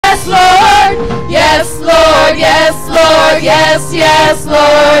yes, Lord. Yes, Lord, yes, Lord, yes, yes,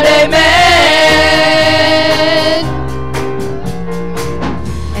 Lord, amen.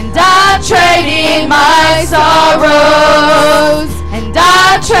 And I'm trading my sorrows, and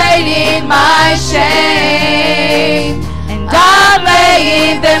I'm trading my shame, and I'm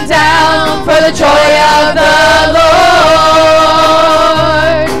laying them down for the joy of the Lord.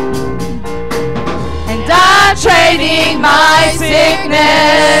 And I'm trading my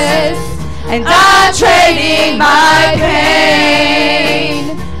sickness, and I'm trading my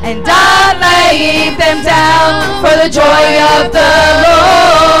pain, and I'm laying them down for the joy of the Lord.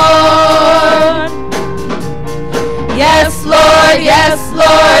 Yes, Lord, yes,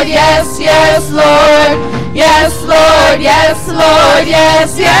 Lord, yes, yes, Lord. Yes, Lord, yes, Lord,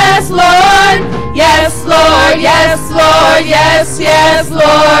 yes, yes, Lord. Yes, Lord, yes, Lord, yes, yes,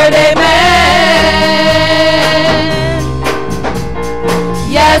 Lord, amen.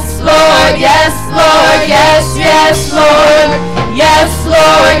 Yes, Lord, yes, Lord, yes, yes, Lord. Yes,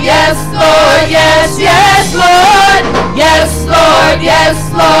 Lord, yes, Lord, yes, yes, Lord. Yes, Lord, yes,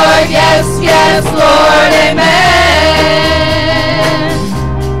 Lord, yes, yes, Lord, amen.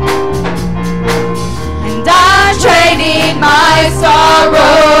 And I'm trading my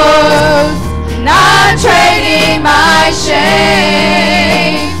sorrows, and I'm trading my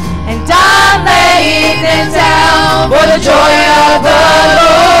shame, and I'm laying them down for the joy of the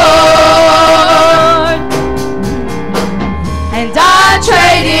Lord. And I'm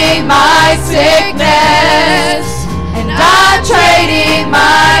trading my sickness, and I'm trading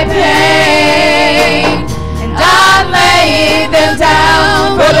my pain, and I'm laying them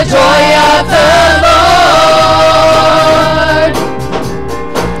down for the joy of the Lord.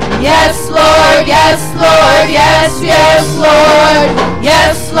 Yes, Lord, yes, Lord, yes, yes, Lord.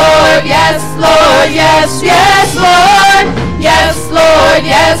 Yes, Lord, yes, Lord, yes, yes, Lord. Yes, Lord,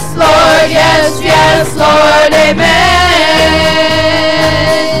 yes, Lord, yes, yes, Lord, amen.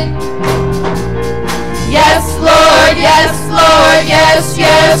 Yes, Lord, yes, Lord, yes,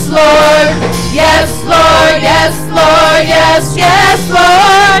 yes, Lord. Yes, Lord, yes, Lord, yes, yes,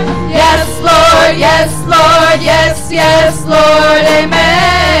 Lord. Yes, Lord, yes, Lord, yes, yes, Lord, amen.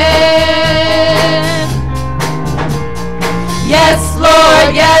 Yes,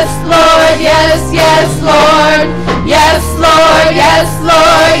 Lord, yes, Lord, yes, yes, Lord. Yes, Lord, yes,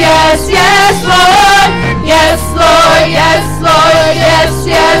 Lord, yes, yes, Lord. Yes, Lord, yes, Lord, yes,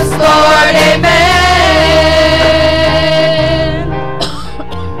 yes, Lord, amen.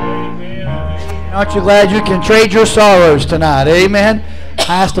 Aren't you glad you can trade your sorrows tonight? Amen.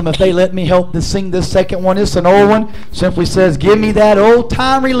 I asked them if they let me help to sing this second one. It's an old one. Simply says, give me that old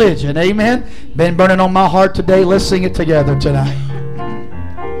time religion. Amen. Been burning on my heart today. Let's sing it together tonight.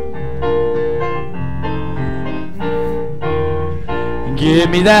 Give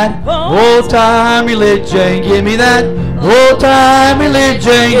me that old time religion. Give me that old time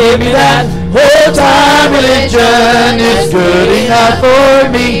religion. Give me that old time religion. It's good enough for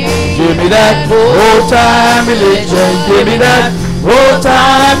me. Give me that old time religion. Give me that old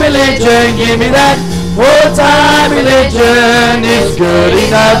time religion. Give me that old time religion. It's good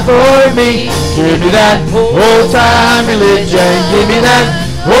enough for me. Give me that old time religion. Give me that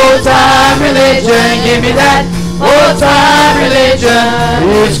old time religion. Give me that old time religion.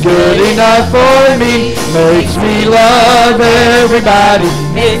 It's good enough for me. Makes me love everybody.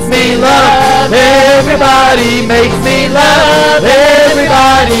 Makes me love everybody. Makes me love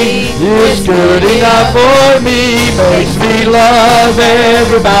everybody. It's good enough for me. Makes me love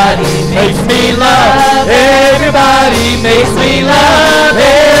everybody. Makes me love everybody. Makes me love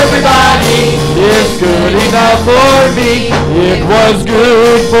everybody. It's good enough for me. It was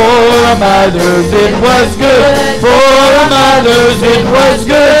good for our mothers. It was good for our mothers. It was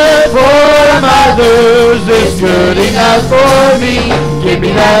good for our mothers. It's good enough for me. Give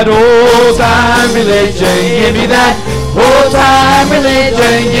me that old time religion. Give me that old time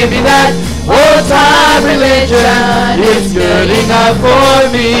religion. Give me that old time religion. It's good enough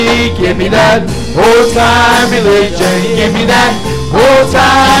for me. Give me that old time religion. Give me that old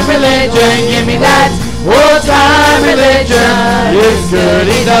time religion. Give me that old time religion. It's good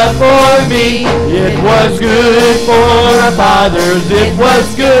enough for me. It was good for our fathers. It was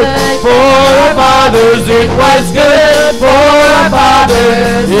good for our fathers. It was good for our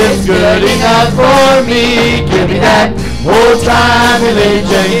fathers. It's good enough for me. Give me that old time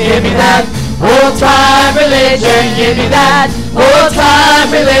religion. Give me that old time religion. Give me that old time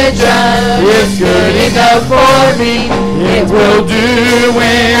religion. It's good enough for me. It will do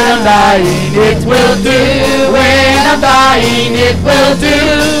when I'm dying. It will do when I'm dying. It will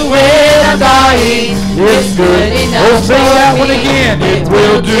do when I'm dying. It's good enough Oh, sing that for one me. again. It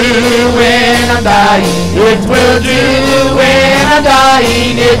will do when I'm dying. It will do when I'm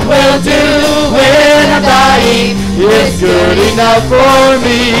dying. It will do when I'm dying. It's good enough for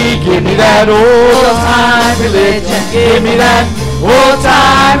me. Give me that old time religion. Give me that old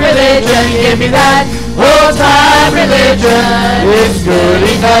time religion. Give me that old time religion. It's good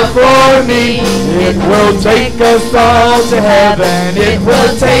enough for me. It will take us all to heaven. It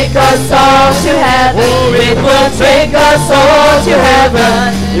will take us all to heaven. Oh, it will take us all to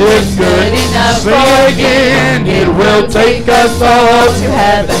heaven. It's good enough for me. Again. It will take us all to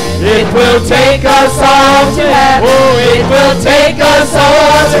heaven. It will take us all to heaven. Oh, it will take us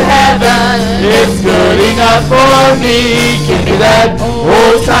all to heaven. It's good enough for me. Give me that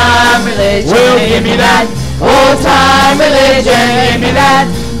old time religion. Well, give me that old time religion. Give me that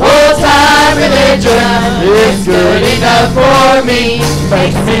old time religion. It's good enough for me.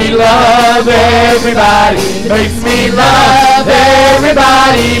 Makes me love everybody. Makes me love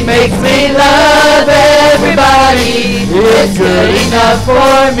everybody. Makes me love everybody. It's good enough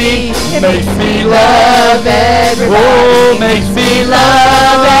for me. Makes me love everybody. Oh, makes me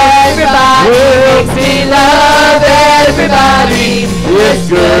love everybody. Makes me love everybody. It's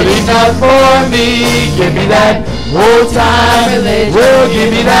good enough for me. Give me that old time religion. Well,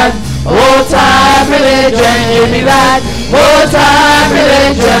 give me that old time religion. Give me that old time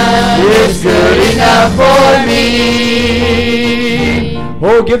religion. It's good enough for me.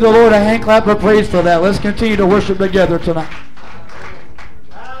 Oh, give the Lord a hand clap of praise for that. Let's continue to worship together tonight.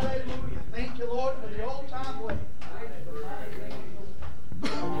 Hallelujah. Thank you, Lord, for the old time way.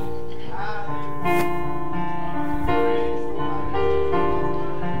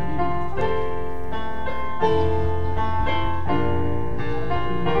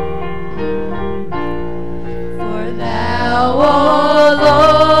 For thou, O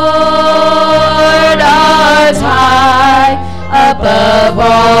Lord, art high above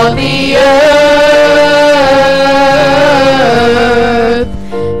all the earth.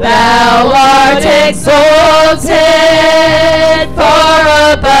 Thou art exalted far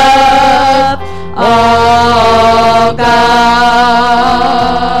above all gods.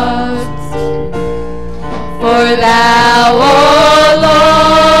 For thou, O Lord,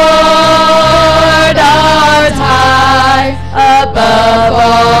 art high above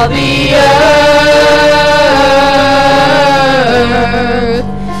all the earth.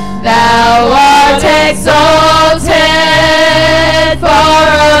 Thou art exalted far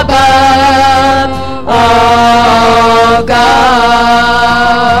above all gods.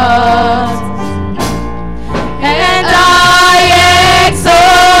 And I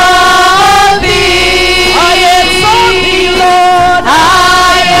exalt thee. I exalt thee, Lord.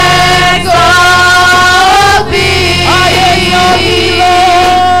 I exalt thee. I exalt thee,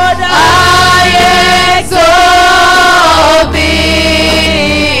 Lord. I exalt thee.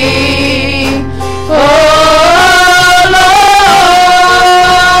 Oh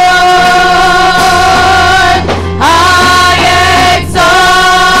Lord, I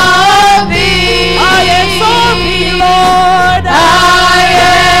exalt thee. I exalt thee, Lord. I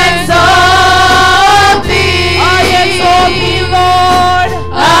exalt thee. I exalt thee, Lord.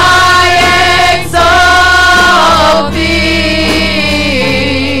 I exalt thee.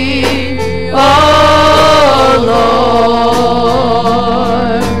 Oh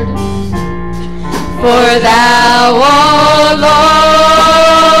Lord. For thou, O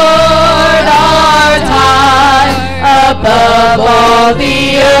Lord, art high above all the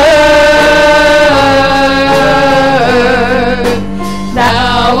earth.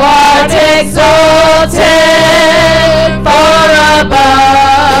 Thou art exalted far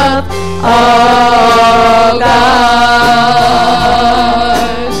above all gods.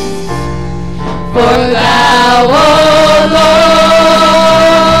 For thou, O Lord,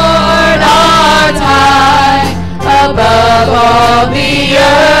 art high above all the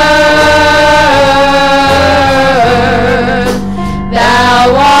earth.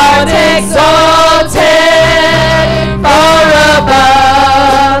 Thou art exalted far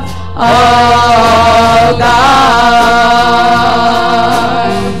above all gods.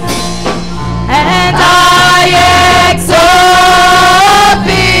 And I exalt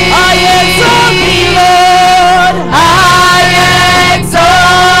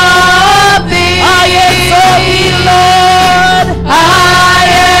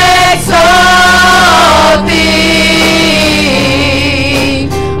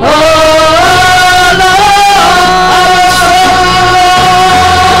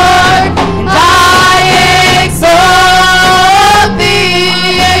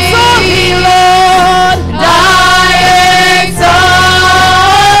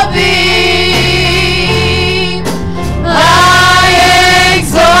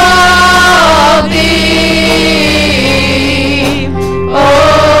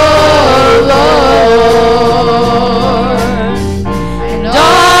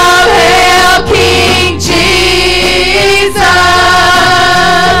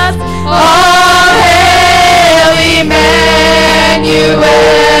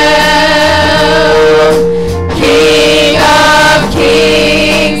King of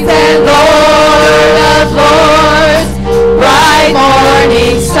kings and Lord of lords, bright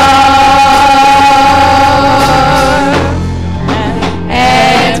morning star.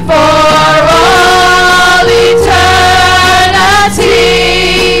 And for all eternity,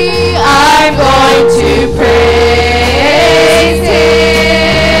 I'm going to praise Him.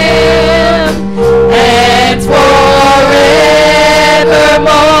 And forevermore,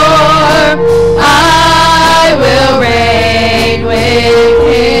 I will reign with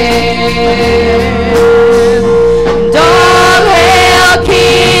Him. And all hail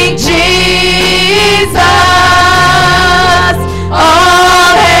King Jesus,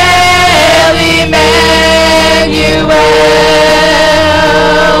 all hail Emmanuel,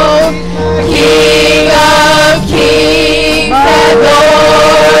 King of kings and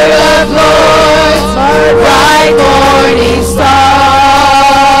Lord of lords, bright morning star.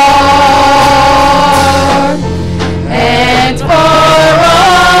 And for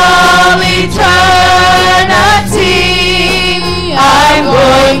all eternity, I'm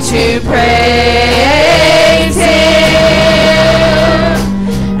going to praise Him.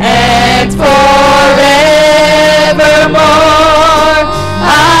 And forevermore,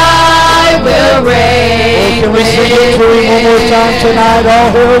 I will reign Can we sing it to Him one more time tonight? All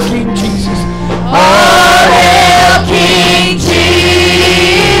hail King Jesus. All hail King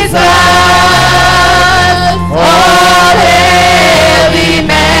Jesus, all hail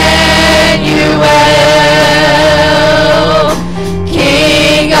Emmanuel,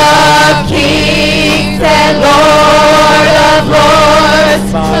 King of kings and Lord of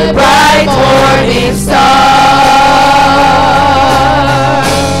lords, bright morning star.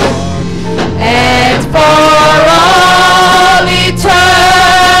 And for all eternity,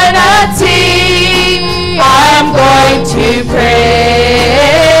 I'm going to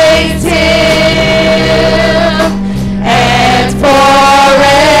praise Him. And forevermore,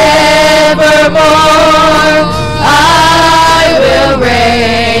 I will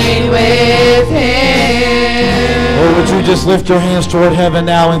reign with Him. Oh, would you just lift your hands toward heaven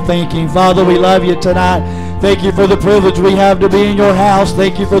now and thank Him. Father, we love You tonight. Thank You for the privilege we have to be in Your house.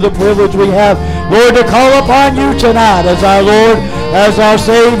 Thank You for the privilege we have, Lord, to call upon You tonight as our Lord, as our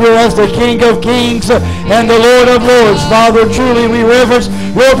Savior, as the King of kings and the Lord of lords. Father, truly we reverence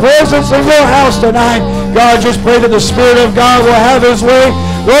Your presence in Your house tonight. God, just pray that the Spirit of God will have His way.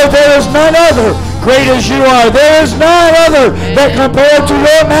 Lord, there is none other great as You are. There is none other that compared to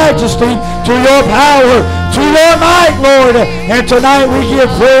Your majesty, to Your power, to Your might, Lord. And tonight we give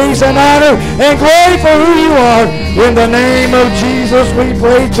praise and honor and glory for who You are. In the name of Jesus we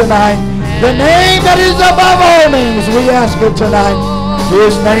pray tonight. The name that is above all names, we ask it tonight.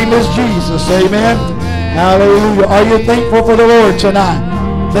 His name is Jesus. Amen. Hallelujah. Are you thankful for the Lord tonight?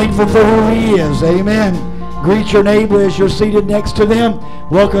 Thankful for who He is. Amen. Greet your neighbor as you're seated next to them.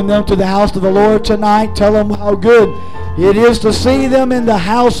 Welcome them to the house of the Lord tonight. Tell them how good it is to see them in the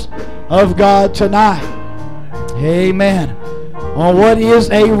house of God tonight. Amen. On what is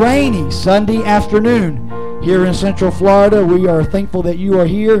a rainy Sunday afternoon here in Central Florida, we are thankful that you are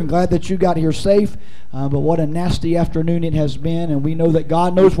here and glad that you got here safe. But what a nasty afternoon it has been, and we know that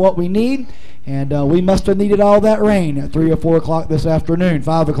God knows what we need, and we must have needed all that rain at 3 or 4 o'clock this afternoon,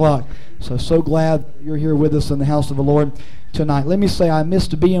 5 o'clock. So glad you're here with us in the house of the Lord tonight. Let me say I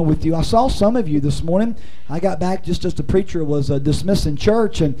missed being with you. I saw some of you this morning. I got back just as the preacher was dismissing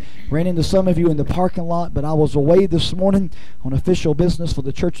church and ran into some of you in the parking lot, but I was away this morning on official business for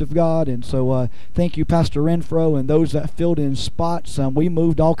the Church of God, and so thank you, Pastor Renfro, and those that filled in spots. We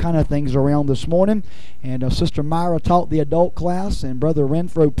moved all kind of things around this morning, and Sister Myra taught the adult class, and Brother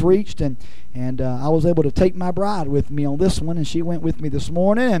Renfro preached, and I was able to take my bride with me on this one, and she went with me this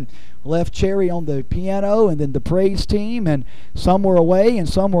morning, and left Cherry on the piano, and then the praise team, and some were away and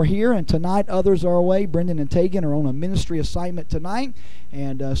some were here, and tonight others are away. Brendan and Tegan are on a ministry assignment tonight,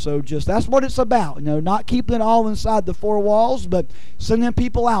 and so just that's what it's about, you know, not keeping it all inside the four walls, but sending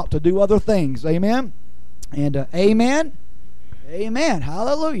people out to do other things. Amen. And amen. Amen.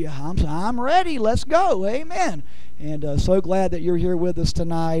 Hallelujah. I'm ready. Let's go. Amen. And so glad that you're here with us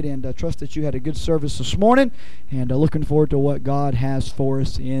tonight, and trust that you had a good service this morning, and looking forward to what God has for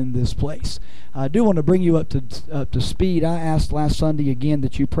us in this place. I do want to bring you up to speed. I asked last Sunday again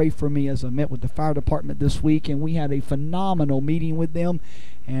that you pray for me as I met with the fire department this week, and we had a phenomenal meeting with them.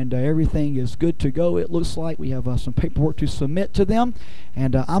 and everything is good to go. It looks like we have some paperwork to submit to them,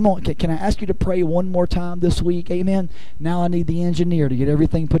 and can I ask you to pray one more time this week? Amen. Now I need the engineer to get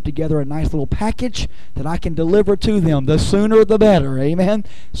everything put together, a nice little package that I can deliver to them. The sooner the better. Amen.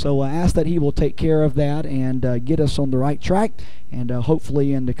 So I ask that he will take care of that and get us on the right track, and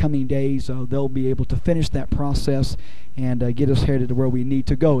hopefully in the coming days they'll be able to finish that process and get us headed to where we need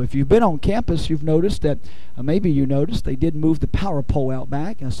to go. If you've been on campus, you've noticed that, maybe you noticed, they did move the power pole out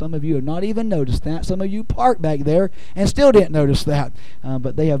back, and some of you have not even noticed that. Some of you parked back there and still didn't notice that.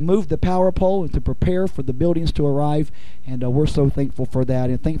 But they have moved the power pole to prepare for the buildings to arrive, and we're so thankful for that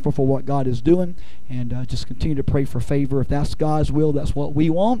and thankful for what God is doing, and just continue to pray for favor. If that's God's will, that's what we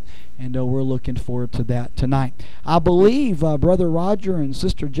want, and we're looking forward to that tonight. I believe Brother Roger and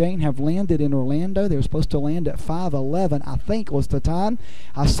Sister Jane have landed in Orlando. They were supposed to land at 5:11, I think was the time.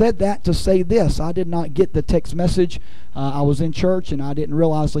 I said that to say this. I did not get the text message. I was in church and I didn't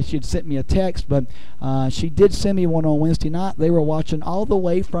realize that she had sent me a text, but she did send me one on Wednesday night. They were watching all the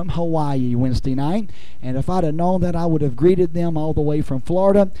way from Hawaii Wednesday night, and if I'd have known that, I would have greeted them all the way from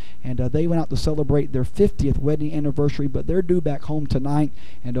Florida, and they went out to celebrate their 50th wedding anniversary, but they're due back home tonight,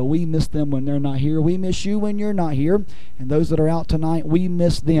 and we miss them when they're not here. We miss you when you're not here, and those that are out tonight, we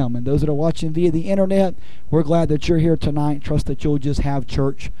miss them, and those that are watching via the internet, we're glad that you're here tonight. Trust that you'll just have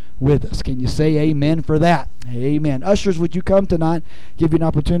church with us. Can you say amen for that? Amen. Ushers, would you come tonight? Give you an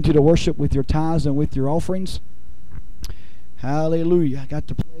opportunity to worship with your tithes and with your offerings. Hallelujah. I got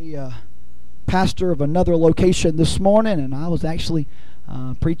to play pastor of another location this morning, and I was actually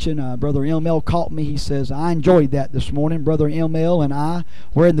preaching. Brother ML caught me. He says, I enjoyed that this morning. Brother ML and I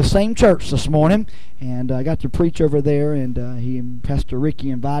were in the same church this morning, and I got to preach over there, and he and Pastor Ricky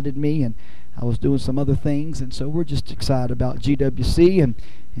invited me, and I was doing some other things, and so we're just excited about GWC and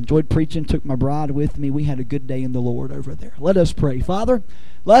enjoyed preaching, took my bride with me. We had a good day in the Lord over there. Let us pray. Father,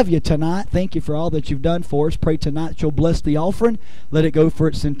 love you tonight. Thank you for all that you've done for us. Pray tonight that you'll bless the offering. Let it go for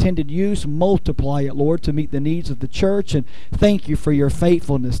its intended use. Multiply it, Lord, to meet the needs of the church. And thank you for your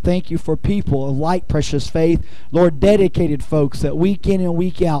faithfulness. Thank you for people of like precious faith. Lord, dedicated folks that week in and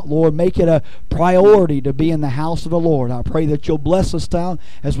week out, Lord, make it a priority to be in the house of the Lord. I pray that you'll bless us now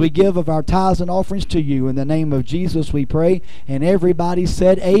as we give of our tithes and offerings to you. In the name of Jesus we pray. And everybody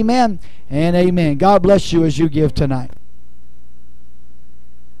said amen and amen. God bless you as you give tonight.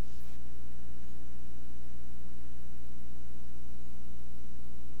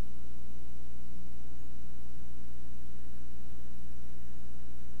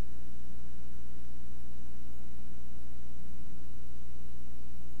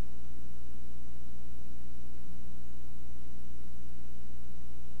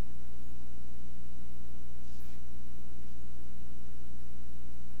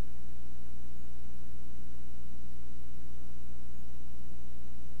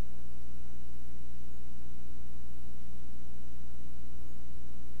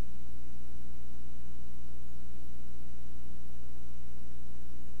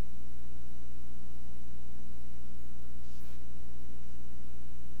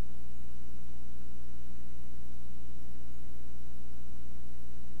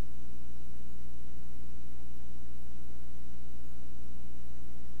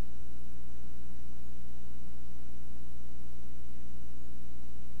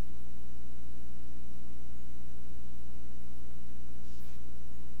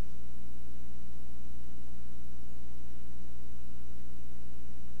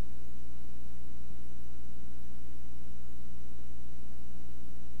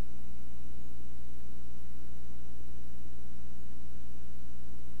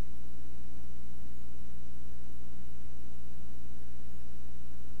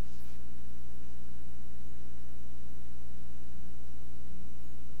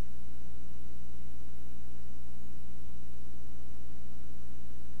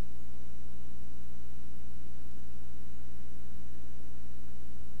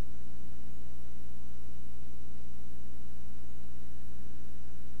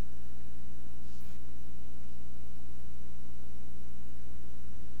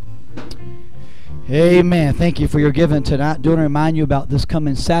 Amen. Thank you for your giving tonight. Do want to remind you about this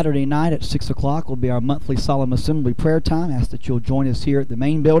coming Saturday night at 6 o'clock will be our monthly solemn assembly prayer time. Ask that you'll join us here at the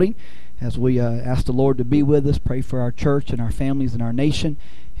main building as we ask the Lord to be with us, pray for our church and our families and our nation.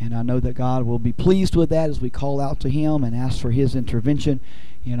 And I know that God will be pleased with that as we call out to Him and ask for His intervention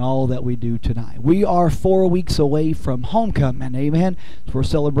in all that we do tonight. We are 4 weeks away from homecoming, amen. So we're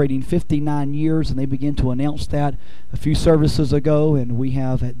celebrating 59 years, and they began to announce that a few services ago, and we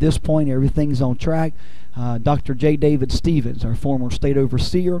have, at this point, everything's on track. Dr. J. David Stevens, our former state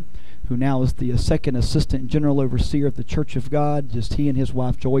overseer, who now is the second assistant general overseer of the Church of God. Just he and his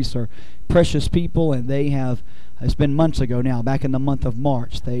wife Joyce are precious people, and they have, it's been months ago now, back in the month of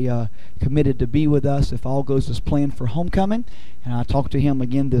March, they committed to be with us if all goes as planned for homecoming. And I talked to him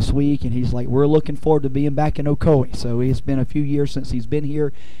again this week, and he's like, we're looking forward to being back in Ocoee. So it's been a few years since he's been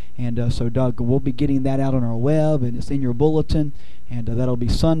here. And so, Doug, we'll be getting that out on our web, and it's in your bulletin. And that'll be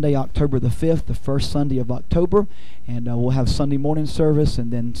Sunday, October the 5th, the first Sunday of October. And we'll have Sunday morning service.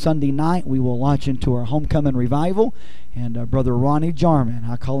 And then Sunday night, we will launch into our homecoming revival. And Brother Ronnie Jarman,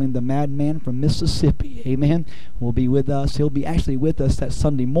 I call him the madman from Mississippi, amen, will be with us. He'll be actually with us that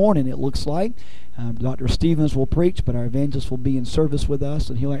Sunday morning, it looks like. Dr. Stevens will preach, but our evangelist will be in service with us,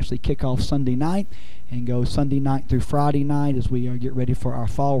 and he'll actually kick off Sunday night and go Sunday night through Friday night as we get ready for our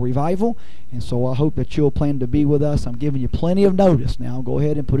fall revival. And so I hope that you'll plan to be with us. I'm giving you plenty of notice now. Go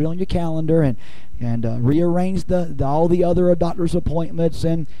ahead and put it on your calendar and rearrange all the other doctor's appointments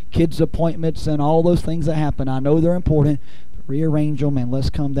and kids' appointments and all those things that happen. I know they're important. But rearrange them, and let's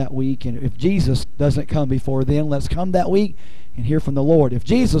come that week. And if Jesus doesn't come before then, let's come that week and hear from the Lord. If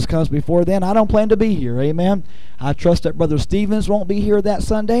Jesus comes before then, I don't plan to be here. Amen. I trust that Brother Stevens won't be here that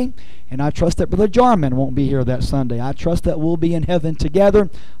Sunday, and I trust that Brother Jarman won't be here that Sunday. I trust that we'll be in heaven together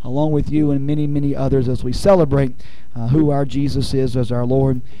along with you and many, many others as we celebrate who our Jesus is as our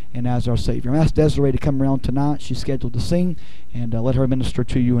Lord and as our Savior. I asked Desiree to come around tonight. She's scheduled to sing, and let her minister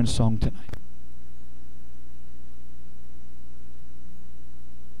to you in song tonight.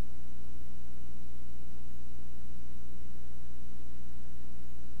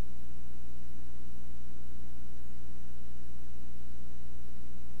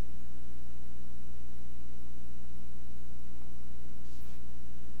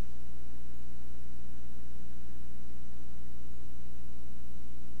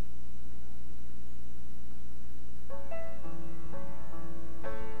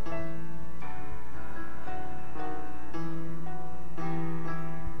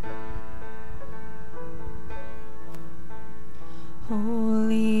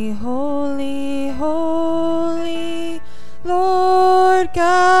 Holy, holy, holy, Lord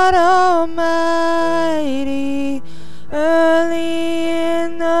God Almighty, early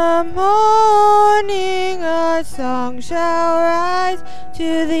in the morning our song shall rise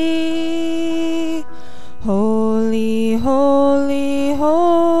to Thee. Holy, holy,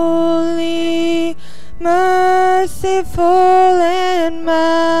 holy, merciful and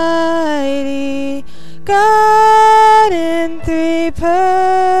mighty, God in three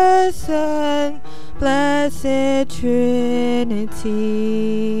persons, blessed Trinity.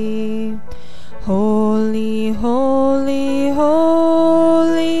 Holy, holy,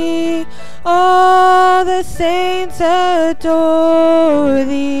 holy, all the saints adore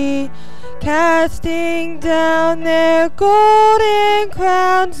Thee, casting down their golden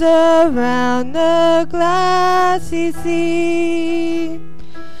crowns around the glassy sea.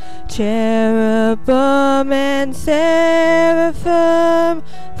 Cherubim and seraphim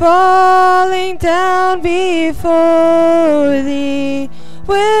falling down before Thee,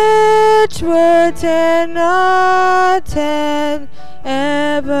 which were 10 are 10,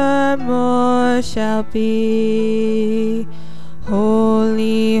 evermore shall be.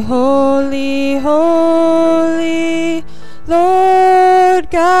 Holy, holy, holy,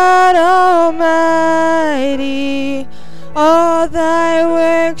 Lord God Almighty, all Thy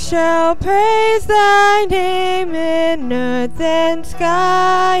works shall praise Thy name in earth and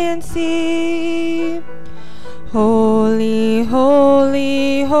sky and sea. Holy,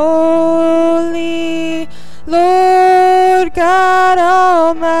 holy, holy, Lord God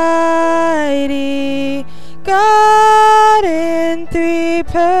Almighty, God in three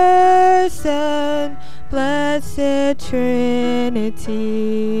persons, blessed Trinity.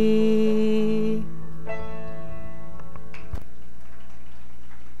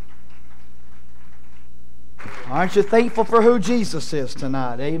 Aren't you thankful for who Jesus is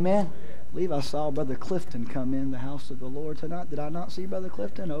tonight? Amen. I believe I saw Brother Clifton come in the house of the Lord tonight. Did I not see Brother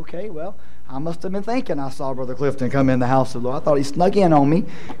Clifton? Okay, well, I must have been thinking I saw Brother Clifton come in the house of the Lord. I thought he snuck in on me.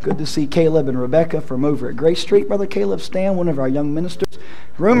 Good to see Caleb and Rebecca from over at Grace Street. Brother Caleb Stan, one of our young ministers.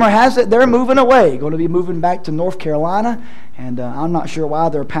 Rumor has it they're moving away, going to be moving back to North Carolina, and I'm not sure why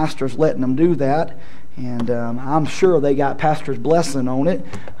their pastor's letting them do that. And I'm sure they got pastor's blessing on it,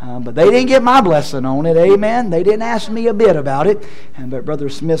 but they didn't get my blessing on it, amen. They didn't ask me a bit about it, but Brother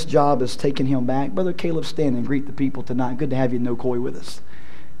Smith's job is taking him back. Brother Caleb, stand and greet the people tonight. Good to have you in Ocoee with us.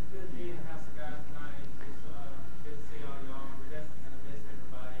 Good to be in the house of God tonight. It's good to see all y'all. We're definitely going to miss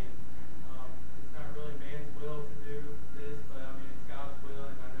everybody. And it's not really man's will to do this, but I mean it's God's will,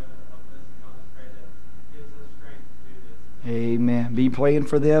 and I know that a blessing on this prayer that gives us strength to do this. Amen. Amen. Be praying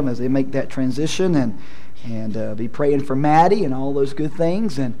for them as they make that transition, and be praying for Maddie and all those good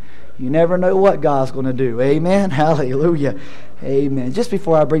things. And you never know what God's going to do. Amen. Hallelujah. Amen. Just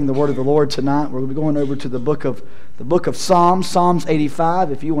before I bring the word of the Lord tonight, we're going to be going over to the book of Psalms, Psalms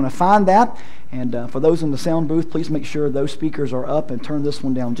 85, if you want to find that. And for those in the sound booth, please make sure those speakers are up and turn this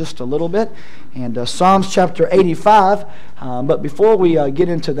one down just a little bit. And Psalms chapter 85. But before we get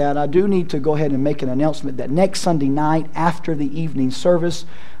into that, I do need to go ahead and make an announcement that next Sunday night after the evening service,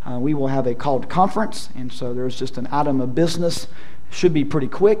 we will have a called conference. And so there's just an item of business, should be pretty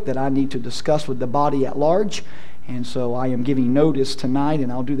quick, that I need to discuss with the body at large. And so I am giving notice tonight,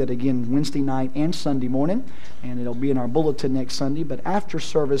 and I'll do that again Wednesday night and Sunday morning. And it'll be in our bulletin next Sunday. But after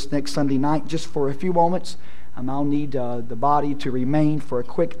service next Sunday night, just for a few moments, I'll need the body to remain for a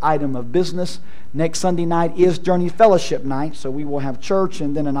quick item of business. Next Sunday night is Journey Fellowship night, so we will have church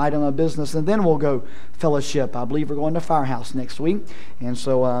and then an item of business, and then we'll go fellowship. I believe we're going to Firehouse next week. And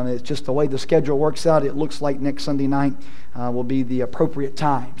so it's just the way the schedule works out. It looks like next Sunday night will be the appropriate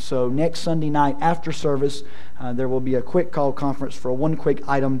time. So next Sunday night after service, there will be a quick call conference for one quick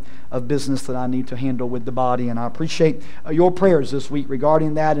item of business that I need to handle with the body. And I appreciate your prayers this week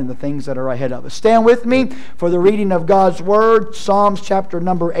regarding that and the things that are ahead of us. Stand with me for the reading of God's Word. Psalms chapter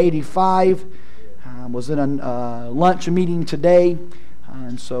number 85. I was in a lunch meeting today.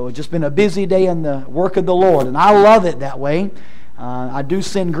 And so it's just been a busy day in the work of the Lord. And I love it that way. I do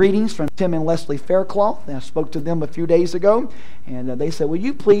send greetings from Tim and Leslie Faircloth. And I spoke to them a few days ago. And they said, will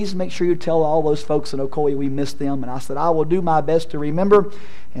you please make sure you tell all those folks in Ocoee we miss them? And I said, I will do my best to remember.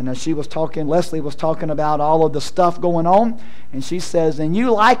 And Leslie was talking about all of the stuff going on. And she says, and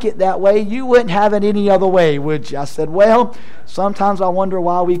you like it that way, you wouldn't have it any other way, would you? I said, well, sometimes I wonder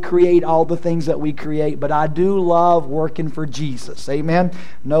why we create all the things that we create, but I do love working for Jesus. Amen?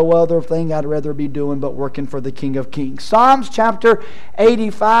 No other thing I'd rather be doing but working for the King of Kings. Psalms chapter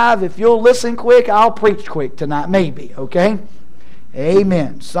 85. If you'll listen quick, I'll preach quick tonight, maybe, okay?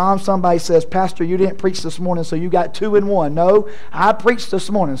 Amen. Somebody says, Pastor, you didn't preach this morning, so you got 2 in 1. No, I preached this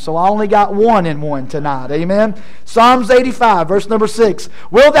morning, so I only got 1 in 1 tonight. Amen. Psalms 85, verse number 6.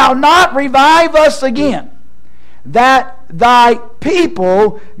 Will thou not revive us again, that thy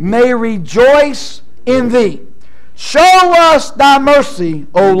people may rejoice in thee? Show us thy mercy,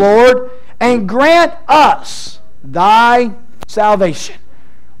 O Lord, and grant us thy salvation.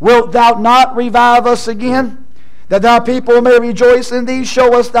 Wilt thou not revive us again, that thy people may rejoice in thee?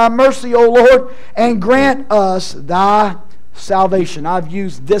 Show us thy mercy, O Lord, and grant us thy salvation. I've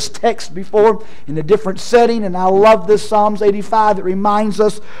used this text before in a different setting, and I love this Psalms 85. It reminds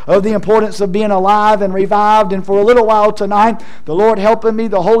us of the importance of being alive and revived. And for a little while tonight, the Lord helping me,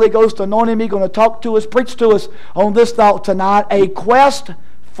 the Holy Ghost anointing me, going to talk to us, preach to us on this thought tonight: a quest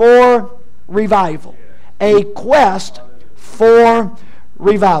for revival. A quest for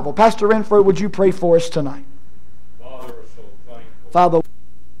revival. Pastor Renfrew, would you pray for us tonight? Father,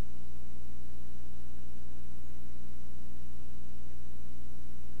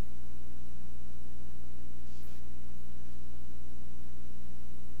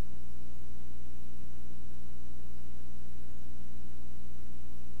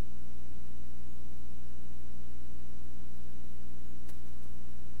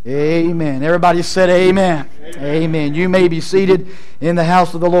 amen. Everybody said amen. Amen. You may be seated in the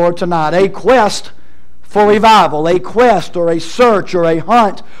house of the Lord tonight. A quest for revival, a quest or a search or a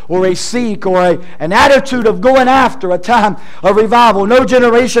hunt or a seek or an attitude of going after a time of revival. No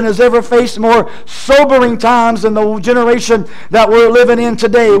generation has ever faced more sobering times than the generation that we're living in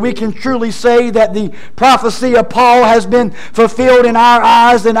today. We can truly say that the prophecy of Paul has been fulfilled in our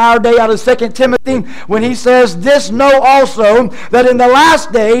eyes in our day out of 2 Timothy when he says, this know also that in the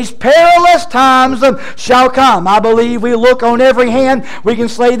last days perilous times shall come. I believe we look on every hand, we can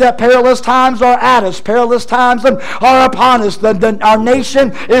say that perilous times are at us. Perilous times are upon us. Our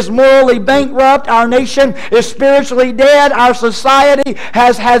nation is morally bankrupt. Our nation is spiritually dead. Our society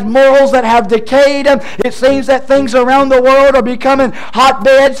has morals that have decayed. It seems that things around the world are becoming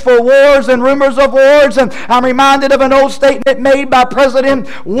hotbeds for wars and rumors of wars. And I'm reminded of an old statement made by President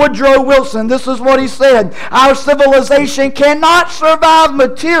Woodrow Wilson. This is what he said: our civilization cannot survive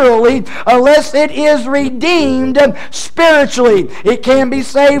materially unless it is redeemed spiritually. It can be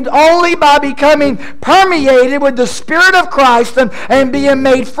saved only by becoming permeated with the Spirit of Christ and being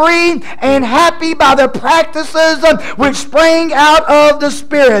made free and happy by the practices which spring out of the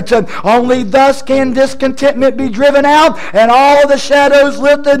Spirit. Only thus can discontentment be driven out and all the shadows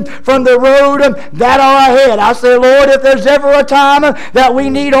lifted from the road that are ahead. I say, Lord, if there's ever a time that we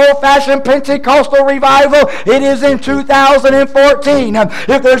need old-fashioned Pentecostal revival, it is in 2014.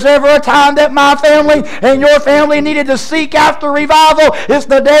 If there's ever a time that my family and your family needed to seek after revival, it's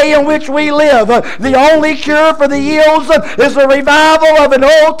the day in which we live. The only cure for the ills is the revival of an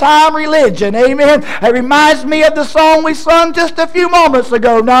old-time religion. Amen. It reminds me of the song we sung just a few moments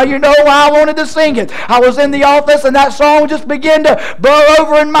ago. Now you know why I wanted to sing it. I was in the office and that song just began to burr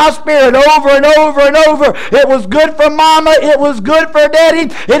over in my spirit over and over and over. It was good for mama. It was good for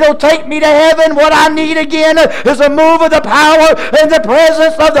daddy. It'll take me to heaven. What I need again is a move of the power and the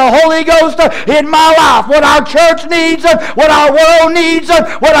presence of the Holy Ghost in my life. What our church needs, what our world needs,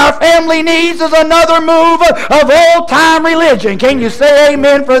 what our family needs is another move of old-time religion. Can you say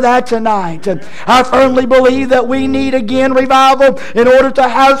amen for that tonight? I firmly believe that we need again revival in order to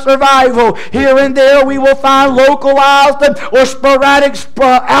have survival. Here and there we will find localized or sporadic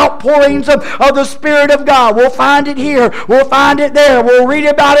outpourings of the Spirit of God. We'll find it here. We'll find it there. We'll read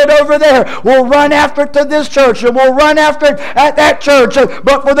about it over there. We'll run after it to this church and we'll run after it at that church.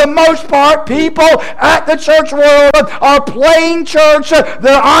 But for the most part, people at the church world are playing church.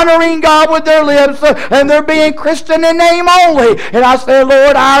 They're honoring God with their lips and they're being Christian in name only. And I say,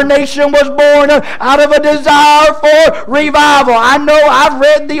 Lord, our nation was born out of a desire for revival. I know I've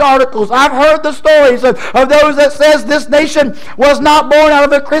read the articles. I've heard the stories of those that says this nation was not born out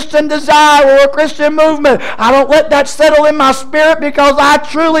of a Christian desire or a Christian movement. I don't let that settle in my spirit because I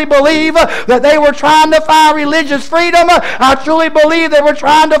truly believe that they were trying to find religious freedom. I truly believe they were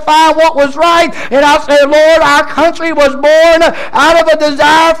trying to find what was right. And I say, Lord, our country was born out of a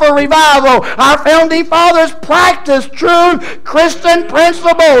desire for revival. Our founding fathers practiced true Christian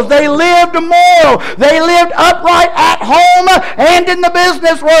principles. They lived moral. They lived upright at home and in the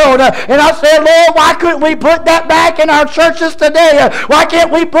business world. And I said, Lord, why couldn't we put that back in our churches today? Why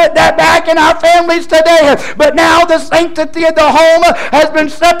can't we put that back in our families today? But now the sanctity of the home has been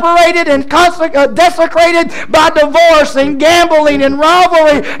separated and desecrated by divorce and gambling and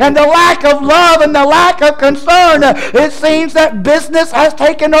rivalry and the lack of love and the lack of concern. It seems that business has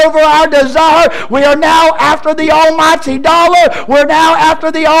taken over our desire. We are now after the almighty dollar. We're now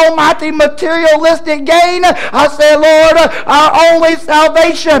after the almighty materialistic gain. I say, Lord, our only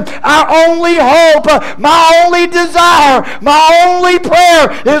salvation, our only hope, my only desire, my only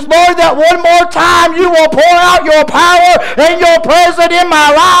prayer is, Lord, that one more time you will pour out your power and your presence in my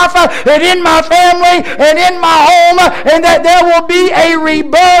life and in my family and in my home, and that there will be a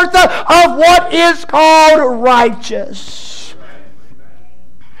rebirth of what is called righteous.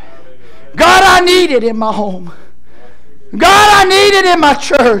 God, I need it in my home. God, I need it in my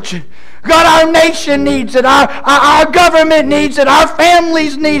church. God, our nation needs it. Our government needs it. Our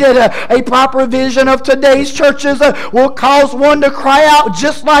families need it. A proper vision of today's churches will cause one to cry out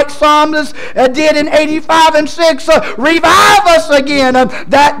just like Psalms did in 85 and 6. Revive us again,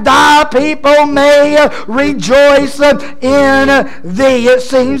 that thy people may rejoice in thee. It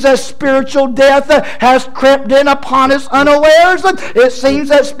seems that spiritual death has crept in upon us unawares. It seems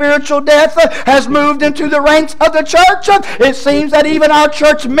that spiritual death has moved into the ranks of the church. It seems that even our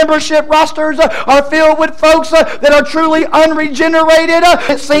church membership rosters are filled with folks that are truly unregenerated.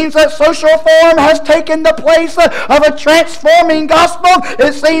 It seems that social form has taken the place of a transforming gospel.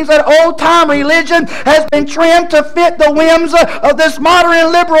 It seems that old-time religion has been trimmed to fit the whims of this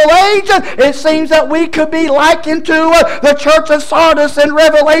modern liberal age. It seems that we could be likened to the church of Sardis in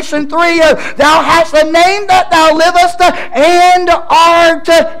Revelation 3. Thou hast a name that thou livest and art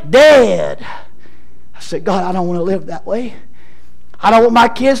dead. I said, God, I don't want to live that way. I don't want my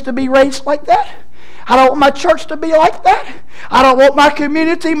kids to be raised like that. I don't want my church to be like that. I don't want my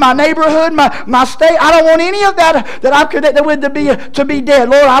community, my neighborhood, my state. I don't want any of that I'm connected with to be dead.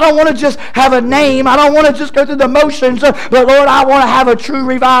 Lord, I don't want to just have a name. I don't want to just go through the motions. But Lord, I want to have a true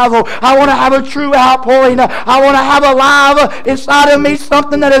revival. I want to have a true outpouring. I want to have alive inside of me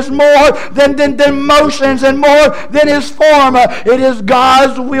something that is more than motions and more than His form. It is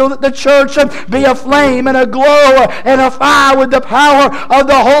God's will that the church be aflame and aglow and afire with the power of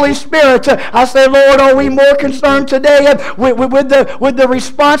the Holy Spirit. I say, Lord, are we more concerned today with the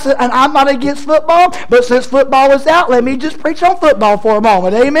response? And I'm not against football, but since football is out, let me just preach on football for a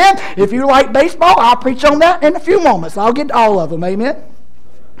moment. Amen. If you like baseball, I'll preach on that in a few moments. I'll get all of them. Amen.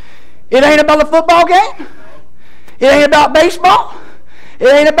 It ain't about a football game. It ain't about baseball. It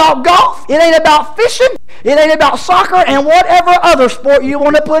ain't about golf. It ain't about fishing. It ain't about soccer and whatever other sport you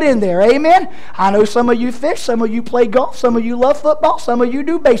want to put in there. Amen? I know some of you fish, some of you play golf, some of you love football, some of you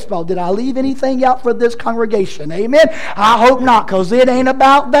do baseball. Did I leave anything out for this congregation? Amen? I hope not, because it ain't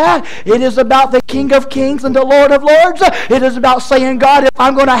about that. It is about the King of Kings and the Lord of Lords. It is about saying, God, if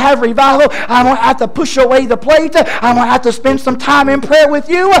I'm going to have revival, I'm going to have to push away the plate. I'm going to have to spend some time in prayer with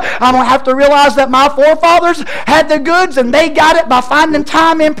you. I'm going to have to realize that my forefathers had the goods, and they got it by finding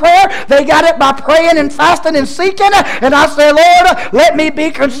time in prayer. They got it by praying and fasting and seeking. And I say, Lord, let me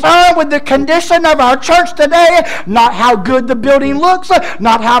be concerned with the condition of our church today. Not how good the building looks,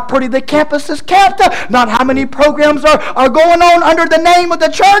 not how pretty the campus is kept, not how many programs are going on under the name of the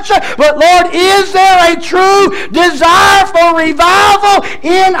church, but Lord, is there a true desire for revival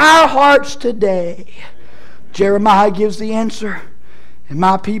in our hearts today? Jeremiah gives the answer, and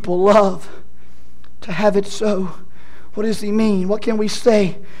my people love to have it so. What does he mean? What can we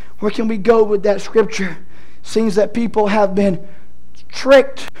say? Where can we go with that scripture? Seems that people have been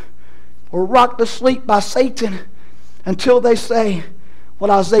tricked or rocked asleep by Satan until they say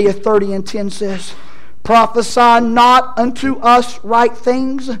what Isaiah 30:10 says, prophesy not unto us right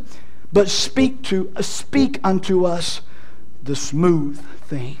things, but speak unto us the smooth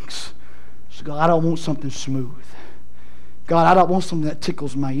things. So God, I don't want something smooth. God, I don't want something that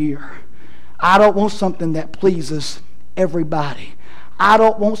tickles my ear. I don't want something that pleases everybody. I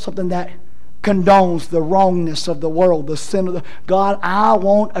don't want something that condones the wrongness of the world, the sin of the... God, I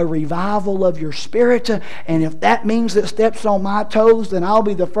want a revival of your Spirit, and if that means it steps on my toes, then I'll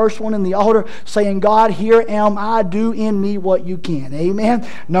be the first one in the altar saying, God, here am I, do in me what you can. Amen?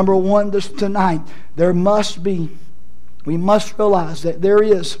 Number one, tonight, we must realize that there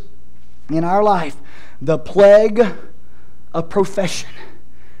is in our life the plague of profession.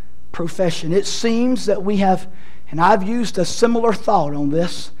 Profession. It seems that we have, and I've used a similar thought on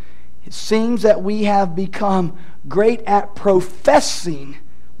this, it seems that we have become great at professing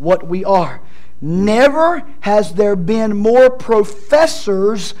what we are. Never has there been more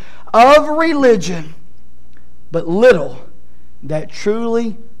professors of religion, but little that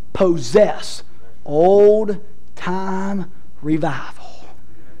truly possess old-time revival.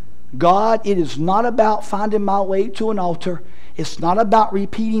 God, it is not about finding my way to an altar. It's not about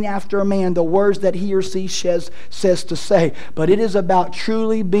repeating after a man the words that he or she says to say, but it is about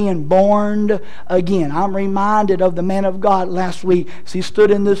truly being born again. I'm reminded of the man of God last week. He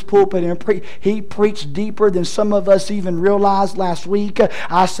stood in this pulpit and he preached deeper than some of us even realized last week.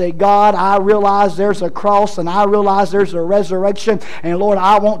 I said, God, I realize there's a cross and I realize there's a resurrection, and Lord,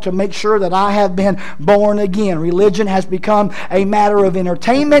 I want to make sure that I have been born again. Religion has become a matter of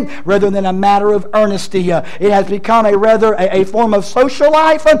entertainment rather than a matter of earnesty. It has become a form of social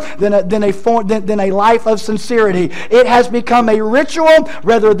life than a life of sincerity. It has become a ritual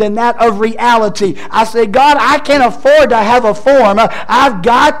rather than that of reality. I say, God, I can't afford to have a form. I've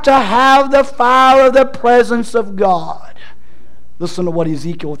got to have the fire of the presence of God. Listen to what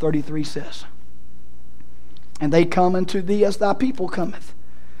Ezekiel 33 says. And they come unto thee as thy people cometh,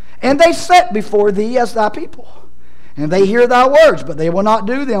 and they sit before thee as thy people. And they hear thy words, but they will not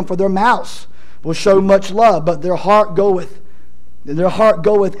do them, for their mouths will show much love, but their heart goeth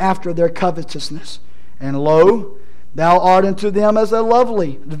after their covetousness. And lo, thou art unto them as a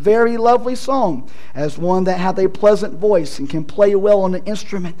lovely, very lovely song, as one that hath a pleasant voice and can play well on the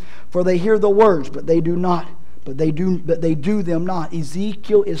instrument. For they hear the words, but they do not, but they do them not.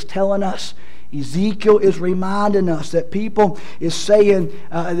 Ezekiel is telling us, Ezekiel is reminding us that people is saying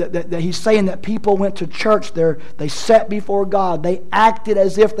that he's saying that people went to church there. They sat before God. They acted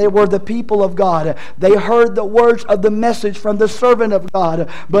as if they were the people of God. They heard the words of the message from the servant of God,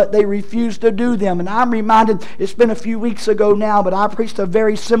 but they refused to do them. And I'm reminded, it's been a few weeks ago now, but I preached a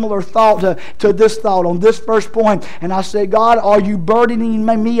very similar thought to this thought on this first point. And I said, God, are you burdening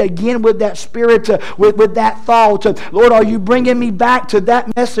me again with that spirit, with that thought? Lord, are you bringing me back to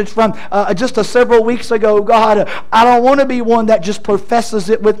that message from just several weeks ago? God, I don't want to be one that just professes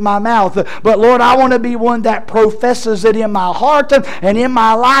it with my mouth, but Lord, I want to be one that professes it in my heart and in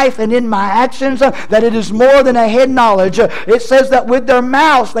my life and in my actions, that it is more than a head knowledge. It says that with their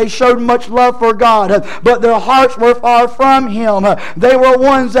mouths they showed much love for God, but their hearts were far from Him. They were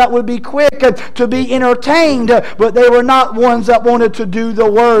ones that would be quick to be entertained, but they were not ones that wanted to do the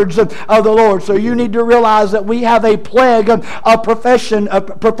words of the Lord. So you need to realize that we have a plague of professing,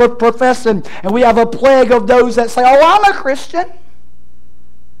 and we have a plague of those that say, oh, I'm a Christian.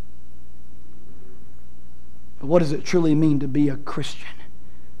 But what does it truly mean to be a Christian?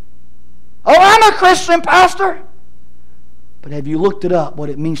 Oh, I'm a Christian, Pastor. But have you looked it up, what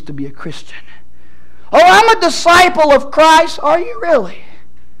it means to be a Christian? Oh, I'm a disciple of Christ. Are you really?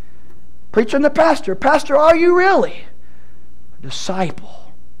 Preaching the pastor. Pastor, are you really?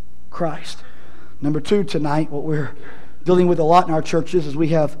 Disciple Christ. Number 2 tonight, what we're dealing with a lot in our churches is we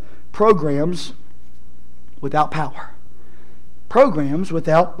have programs without power. Programs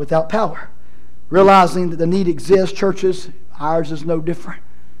without power. Realizing that the need exists, churches, ours is no different,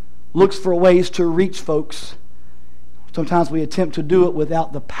 looks for ways to reach folks. Sometimes we attempt to do it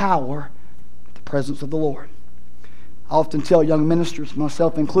without the power, the presence of the Lord. I often tell young ministers,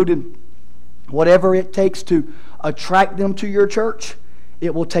 myself included, whatever it takes to attract them to your church,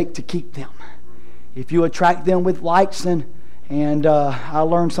 it will take to keep them. If you attract them with lights, and I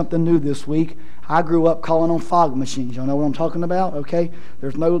learned something new this week. I grew up calling on fog machines. Y'all know what I'm talking about? Okay?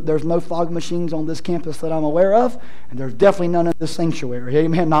 There's no fog machines on this campus that I'm aware of, and there's definitely none in this sanctuary.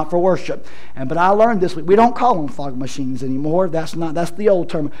 Amen. Not for worship. But I learned this week, we don't call them fog machines anymore. That's the old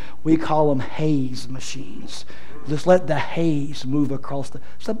term. We call them haze machines. Just let the haze move across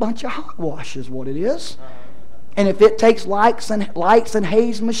it's a bunch of hogwash is what it is. And if it takes lights and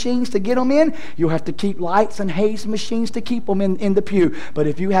haze machines to get them in, you'll have to keep lights and haze machines to keep them in the pew. But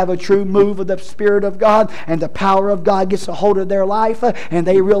if you have a true move of the Spirit of God and the power of God gets a hold of their life and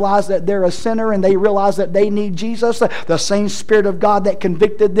they realize that they're a sinner and they realize that they need Jesus, the same Spirit of God that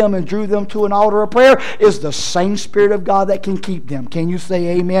convicted them and drew them to an altar of prayer is the same Spirit of God that can keep them. Can you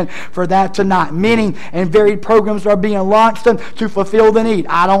say amen for that tonight? Many and varied programs are being launched to fulfill the need.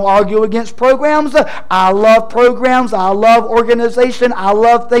 I don't argue against programs. I love programs. I love organization. I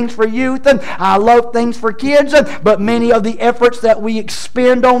love things for youth. And I love things for kids. But many of the efforts that we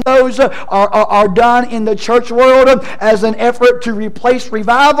expend on those are done in the church world as an effort to replace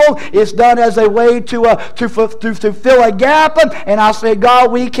revival. It's done as a way to fill a gap. And I say,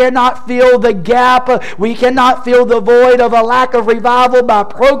 God, we cannot fill the gap. We cannot fill the void of a lack of revival by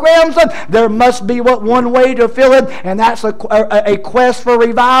programs. There must be one way to fill it, and that's a quest for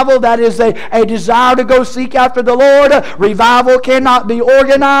revival. That is a desire to go seek after the Lord. Revival cannot be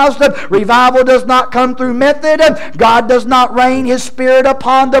organized. Revival does not come through method. God does not rain His Spirit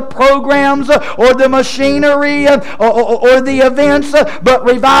upon the programs or the machinery or the events, but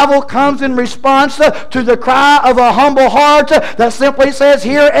revival comes in response to the cry of a humble heart that simply says,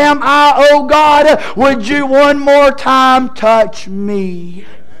 "Here am I, O God, would you one more time touch me?"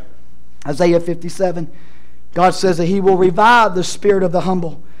 Isaiah 57, God says that He will revive the spirit of the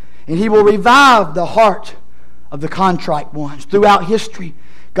humble, and He will revive the heart of the contrite ones. Throughout history,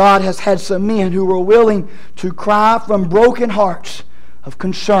 God has had some men who were willing to cry from broken hearts of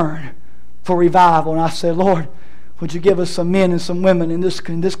concern for revival. And I said, Lord, would you give us some men and some women in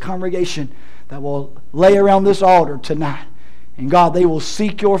this congregation that will lay around this altar tonight. And God, they will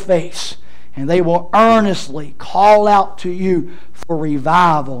seek your face, and they will earnestly call out to you for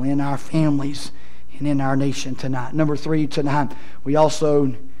revival in our families and in our nation tonight. Number 3 tonight, we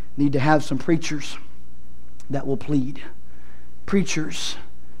also need to have some preachers that will plead. Preachers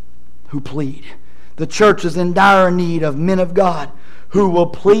who plead. The church is in dire need of men of God who will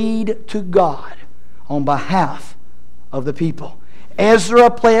plead to God on behalf of the people. Ezra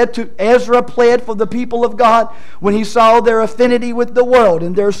pled for the people of God when he saw their affinity with the world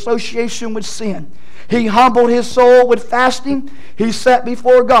and their association with sin. He humbled his soul with fasting. He sat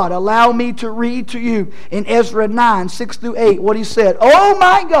before God. Allow me to read to you in Ezra 9, 6 through 8 what he said. "Oh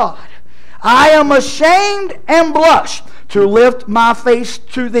my God, I am ashamed and blush to lift my face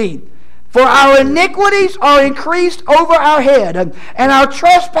to thee. For our iniquities are increased over our head, and our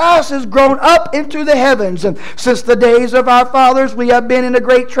trespasses grown up into the heavens. Since the days of our fathers we have been in a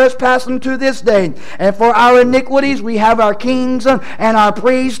great trespass unto this day. And for our iniquities we have our kings and our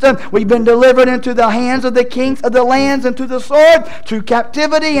priests. We've been delivered into the hands of the kings of the lands, and to the sword, to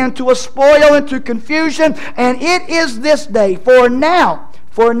captivity, and to a spoil, and to confusion. And it is this day, for now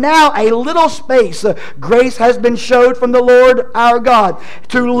a little space, grace has been showed from the Lord our God,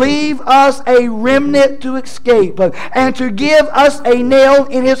 to leave us a remnant to escape, and to give us a nail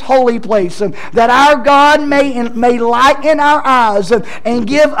in His holy place, that our God may lighten our eyes, and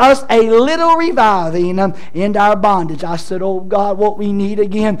give us a little reviving in our bondage." I said, oh God, what we need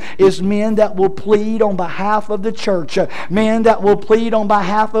again is men that will plead on behalf of the church, men that will plead on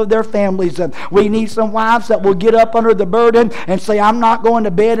behalf of their families. We need some wives that will get up under the burden and say, I'm not going to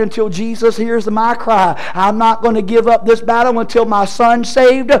bed until Jesus hears my cry. I'm not going to give up this battle until my son's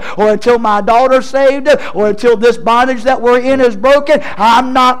saved, or until my daughter's saved, or until this bondage that we're in is broken.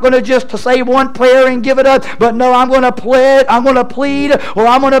 I'm not going to just say one prayer and give it up, but no, I'm going to plead, or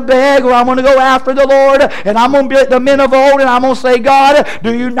I'm going to beg, or I'm going to go after the Lord, and I'm going to be like the men of old, and I'm going to say, God,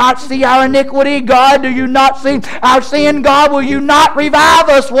 do you not see our iniquity? God, do you not see our sin? God, will you not revive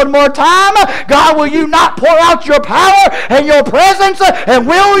us one more time? God, will you not pour out your power and your presence And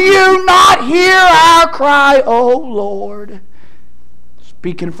will you not hear our cry, O Lord?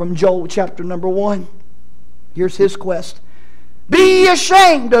 Speaking from Joel chapter number 1, here's his quest. Be ye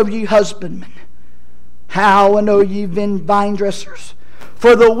ashamed of ye husbandmen. How and O ye vine dressers,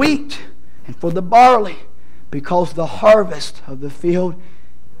 for the wheat and for the barley, because the harvest of the field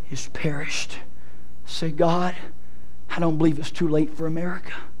is perished. Say, God, I don't believe it's too late for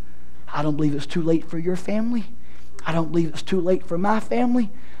America. I don't believe it's too late for your family. I don't believe it's too late for my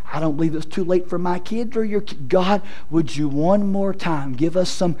family. I don't believe it's too late for my kids or your kids. God, would you one more time give us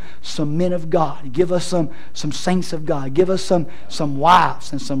some men of God. Give us some saints of God. Give us some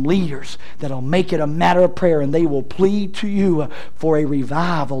wives and some leaders that'll make it a matter of prayer, and they will plead to you for a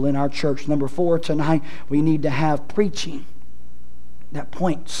revival in our church. Number 4 tonight, we need to have preaching that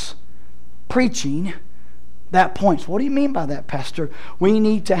points. Preaching that points. What do you mean by that, Pastor? We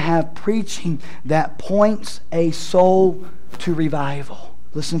need to have preaching that points a soul to revival.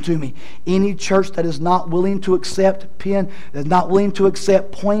 Listen to me. Any church that is not willing to accept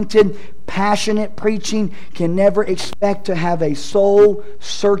pointed, passionate preaching can never expect to have a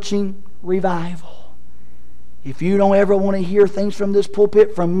soul-searching revival. If you don't ever want to hear things from this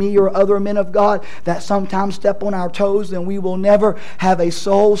pulpit, from me or other men of God that sometimes step on our toes, then we will never have a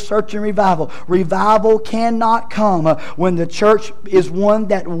soul-searching revival. Revival cannot come when the church is one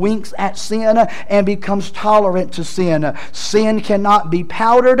that winks at sin and becomes tolerant to sin. Sin cannot be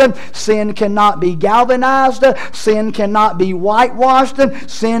powdered. Sin cannot be galvanized. Sin cannot be whitewashed.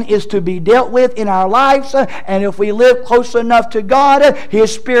 Sin is to be dealt with in our lives. And if we live close enough to God,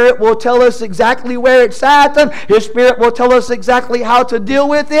 His Spirit will tell us exactly where it's at. His Spirit will tell us exactly how to deal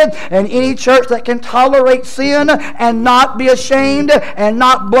with it. And any church that can tolerate sin and not be ashamed and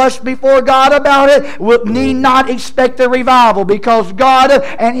not blush before God about it need not expect a revival, because God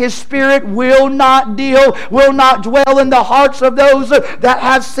and His Spirit will not dwell in the hearts of those that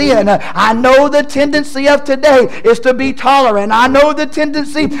have sin. I know the tendency of today is to be tolerant. I know the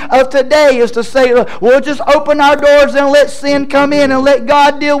tendency of today is to say, we'll just open our doors and let sin come in and let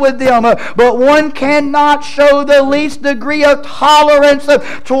God deal with them. But one cannot show the least degree of tolerance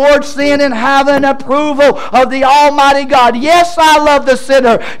towards sin and have an approval of the Almighty God. Yes, I love the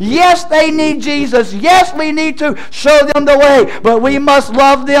sinner. Yes, they need Jesus. Yes, we need to show them the way. But we must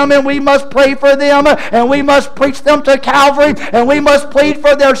love them, and we must pray for them, and we must preach them to Calvary, and we must plead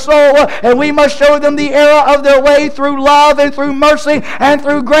for their soul, and we must show them the error of their way through love and through mercy and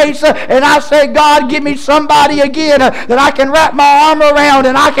through grace. And I say, God, give me somebody again that I can wrap my arm around,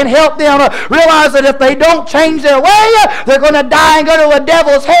 and I can help them realize that if they don't change their way, they're going to die and go to a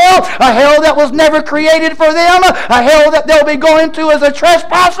devil's hell, a hell that was never created for them, a hell that they'll be going to as a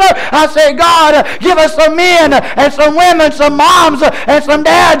trespasser. I say, God, give us some men and some women, some moms and some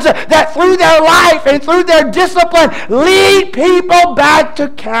dads that through their life and through their discipline lead people back to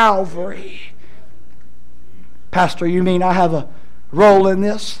Calvary. Pastor, you mean I have a role in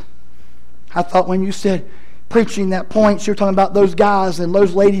this? I thought when you said preaching that points, you're talking about those guys and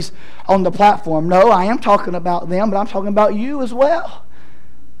those ladies on the platform. No, I am talking about them, but I'm talking about you as well.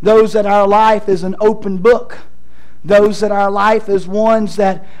 Those that our life is an open book. Those that our life is ones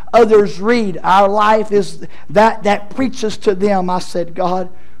that others read. Our life is that preaches to them. I said, God,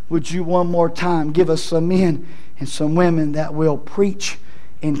 would you one more time give us some men and some women that will preach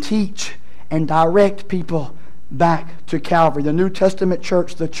and teach and direct people back to Calvary. The New Testament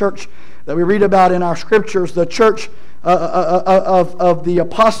church, the church that we read about in our scriptures, the church of the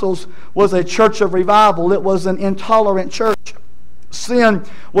apostles was a church of revival. It was an intolerant church. Sin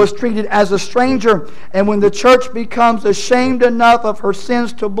was treated as a stranger, and when the church becomes ashamed enough of her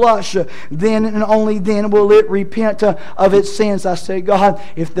sins to blush, then and only then will it repent of its sins. I say, God,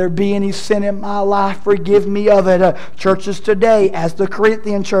 if there be any sin in my life, forgive me of it. Churches today, as the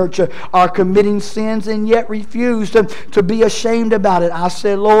Corinthian church, are committing sins and yet refuse to be ashamed about it. I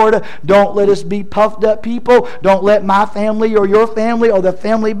said, Lord, don't let us be puffed up people. Don't let my family or your family or the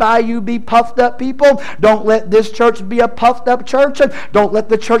family by you be puffed up people. Don't let this church be a puffed up church. Don't let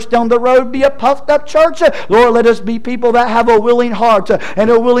the church down the road be a puffed up church. Lord, let us be people that have a willing heart and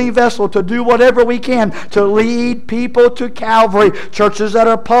a willing vessel to do whatever we can to lead people to Calvary. Churches that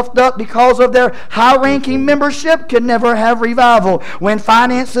are puffed up because of their high-ranking membership can never have revival. When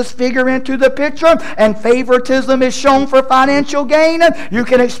finances figure into the picture and favoritism is shown for financial gain, you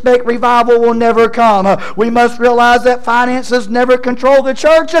can expect revival will never come. We must realize that finances never control the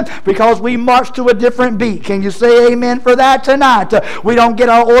church because we march to a different beat. Can you say amen for that tonight? not. We don't get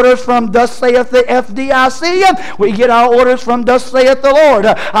our orders from thus saith the FDIC. We get our orders from thus saith the Lord.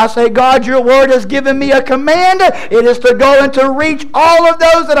 I say, God, your word has given me a command. It is to go and to reach all of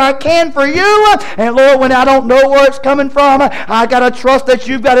those that I can for you. And Lord, when I don't know where it's coming from, I got to trust that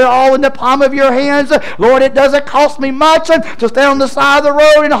you've got it all in the palm of your hands. Lord, it doesn't cost me much to stand on the side of the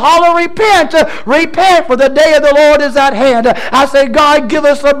road and holler, repent. Repent, for the day of the Lord is at hand. I say, God, give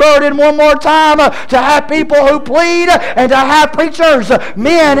us a burden one more time to have people who plead and to have preachers,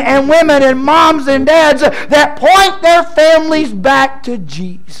 men and women and moms and dads that point their families back to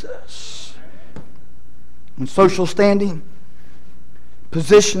Jesus. When social standing,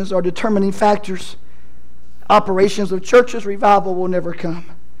 positions are determining factors, operations of churches, revival will never come.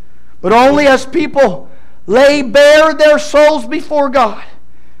 But only as people lay bare their souls before God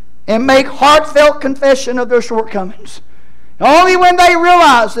and make heartfelt confession of their shortcomings. Only when they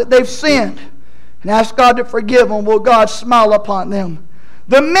realize that they've sinned and ask God to forgive them will God smile upon them.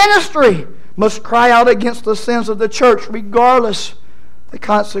 The ministry must cry out against the sins of the church regardless of the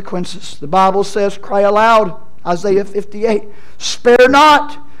consequences. The Bible says, cry aloud, Isaiah 58. Spare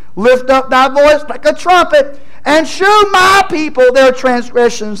not, lift up thy voice like a trumpet, and shew my people their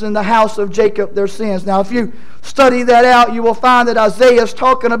transgressions, in the house of Jacob their sins. Now, if you study that out, you will find that Isaiah is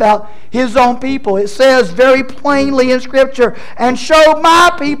talking about his own people. It says very plainly in Scripture, and show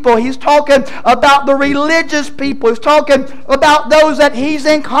my people. He's talking about the religious people. He's talking about those that he's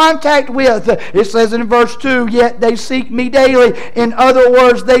in contact with. It says in verse 2, yet they seek me daily. In other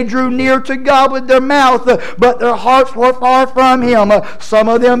words, they drew near to God with their mouth, but their hearts were far from him. Some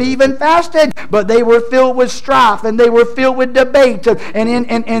of them even fasted, but they were filled with strife and they were filled with debate. And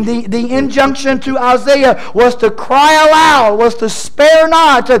the injunction to Isaiah was to cry aloud, was to spare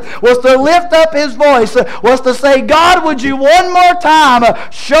not, was to lift up his voice, was to say, God, would you one more time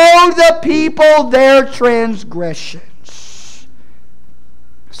show the people their transgressions.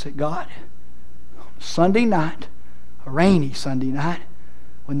 I said, God, Sunday night, a rainy Sunday night,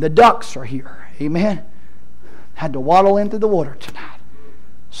 when the ducks are here, amen, had to waddle into the water tonight.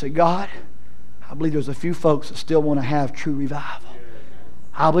 I said, God, I believe there's a few folks that still want to have true revival.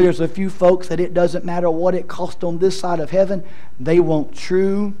 I believe there's a few folks that it doesn't matter what it costs on this side of heaven, they want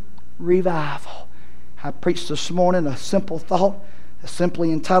true revival. I preached this morning a simple thought that's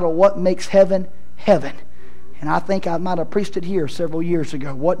simply entitled, What Makes Heaven Heaven? And I think I might have preached it here several years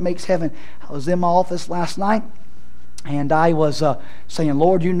ago. What makes heaven? I was in my office last night, and I was saying,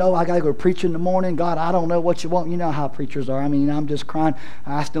 Lord, you know I got to go preach in the morning. God, I don't know what you want. You know how preachers are. I mean, I'm just crying.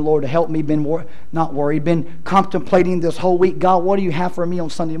 I asked the Lord to help me. Been not worried. Been contemplating this whole week. God, what do you have for me on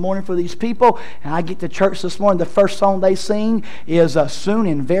Sunday morning for these people? And I get to church this morning. The first song they sing is Soon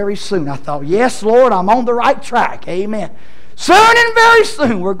and Very Soon. I thought, yes, Lord, I'm on the right track. Amen. Soon and very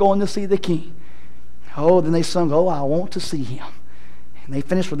soon we're going to see the King. Oh, then they sung, Oh, I Want to See Him. And they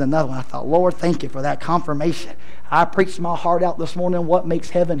finished with another one. I thought, Lord, thank you for that confirmation. I preached my heart out this morning. What makes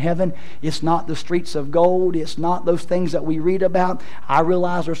heaven heaven? It's not the streets of gold. It's not those things that we read about. I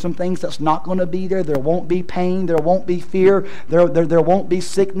realize there's some things that's not going to be there. There won't be pain. There won't be fear. There won't be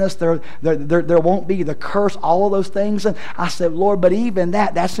sickness. There won't be the curse. All of those things. And I said, Lord, but even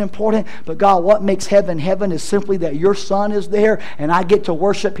that's important. But God, what makes heaven heaven is simply that your Son is there and I get to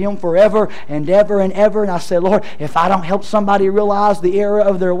worship Him forever and ever and ever. And I said, Lord, if I don't help somebody realize the error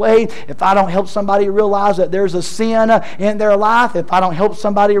of their way, if I don't help somebody realize that there's a sin in their life, if I don't help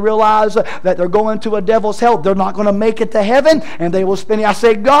somebody realize that they're going to a devil's hell, they're not going to make it to heaven, and they will spend it. I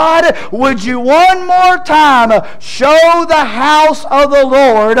say, God, would you one more time show the house of the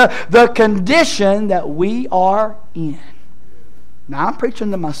Lord the condition that we are in? Now, I'm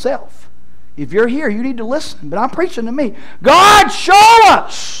preaching to myself. If you're here, you need to listen, but I'm preaching to me. God, show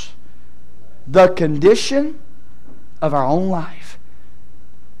us the condition of our own life.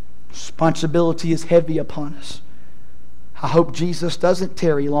 Responsibility is heavy upon us. I hope Jesus doesn't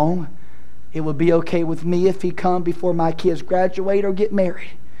tarry long. It would be okay with me if He come before my kids graduate or get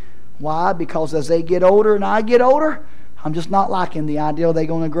married. Why? Because as they get older and I get older, I'm just not liking the idea they're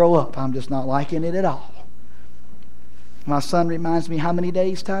going to grow up. I'm just not liking it at all. My son reminds me, how many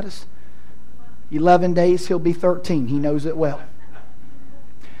days, Titus? 11 days, he'll be 13. He knows it well.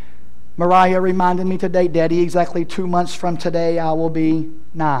 Mariah reminded me today, Daddy, exactly 2 months from today I will be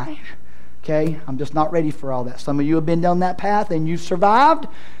 9. Okay? I'm just not ready for all that. Some of you have been down that path and you survived,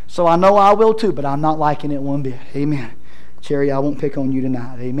 so I know I will too, but I'm not liking it one bit. Amen. Cherry, I won't pick on you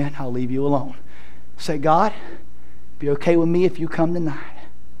tonight. Amen. I'll leave you alone. Say, God, be okay with me if you come tonight.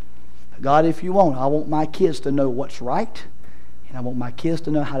 God, if you won't, I want my kids to know what's right, and I want my kids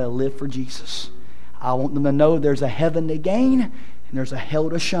to know how to live for Jesus. I want them to know there's a heaven to gain, And there's a hell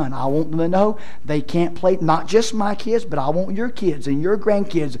to shun. I want them to know they can't play, not just my kids, but I want your kids and your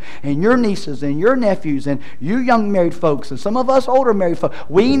grandkids and your nieces and your nephews and you young married folks and some of us older married folks.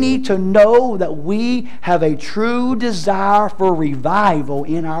 We need to know that we have a true desire for revival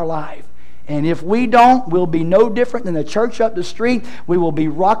in our life. And if we don't, we'll be no different than the church up the street. We will be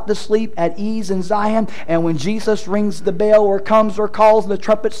rocked to sleep at ease in Zion. And when Jesus rings the bell or comes or calls and the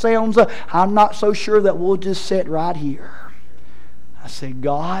trumpet sounds, I'm not so sure that we'll just sit right here. I say,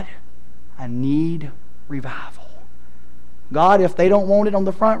 God, I need revival. God, if they don't want it on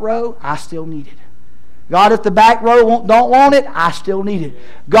the front row, I still need it. God, if the back row don't want it, I still need it.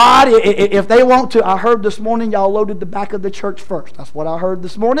 God, if they want to, I heard this morning y'all loaded the back of the church first. That's what I heard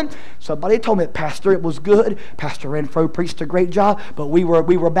this morning. Somebody told me, Pastor, it was good. Pastor Renfro preached a great job, but we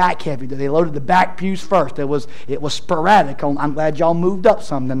were back heavy. They loaded the back pews first. It was sporadic. I'm glad y'all moved up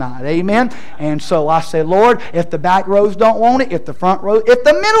some tonight. Amen. And so I said, Lord, if the back rows don't want it, if the front row, if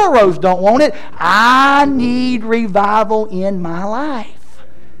the middle rows don't want it, I need revival in my life.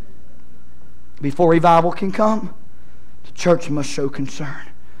 Before revival can come, the church must show concern.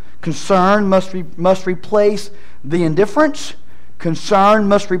 Concern must replace the indifference. Concern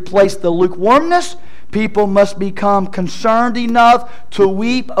must replace the lukewarmness. People must become concerned enough to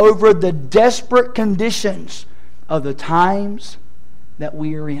weep over the desperate conditions of the times that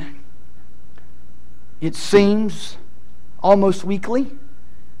we are in. It seems almost weekly,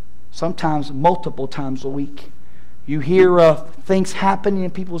 sometimes multiple times a week. You hear of things happening in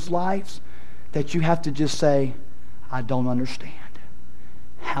people's lives that you have to just say, I don't understand.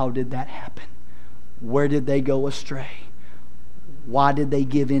 How did that happen? Where did they go astray? Why did they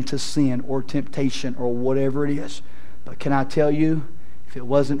give in to sin or temptation or whatever it is? But can I tell you, if it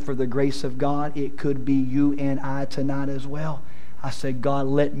wasn't for the grace of God, it could be you and I tonight as well. I said, God,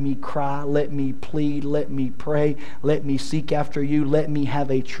 let me cry, let me plead, let me pray, let me seek after you, let me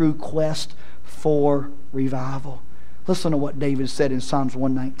have a true quest for revival. Listen to what David said in Psalms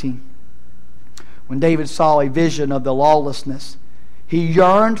 119. When David saw a vision of the lawlessness, he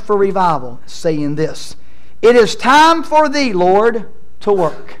yearned for revival, saying this, It is time for thee, Lord, to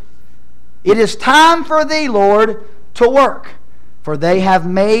work. It is time for thee, Lord, to work. For they have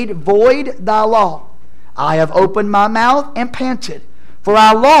made void thy law. I have opened my mouth and panted, for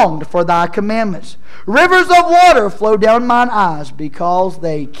I longed for thy commandments. Rivers of water flow down mine eyes, because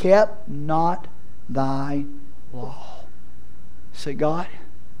they kept not thy law. Say, God,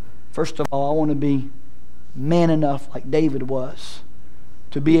 first of all, I want to be man enough like David was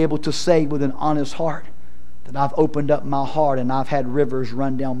to be able to say with an honest heart that I've opened up my heart and I've had rivers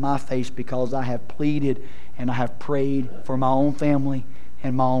run down my face because I have pleaded and I have prayed for my own family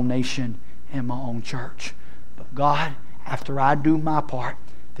and my own nation and my own church. But God, after I do my part,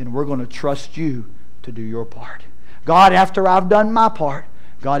 then we're going to trust you to do your part. God, after I've done my part,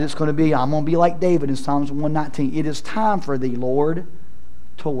 God, I'm going to be like David in Psalms 119. It is time for thee, Lord,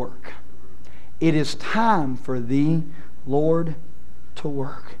 to work. It is time for thee, Lord, to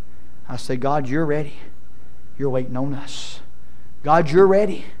work. I say, God, you're ready. You're waiting on us. God, you're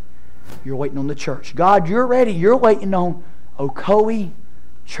ready. You're waiting on the church. God, you're ready. You're waiting on Ocoee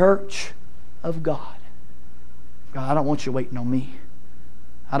Church of God. God, I don't want you waiting on me.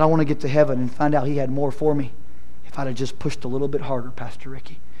 I don't want to get to heaven and find out He had more for me if I'd have just pushed a little bit harder, Pastor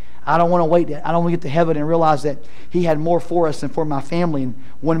Ricky. I don't want to wait. I don't want to get to heaven and realize that He had more for us than for my family, and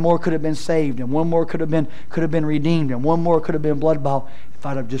one more could have been saved, and one more could have been redeemed, and one more could have been blood bought if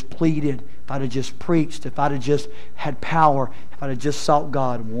I'd have just pleaded, if I'd have just preached, if I'd have just had power, if I'd have just sought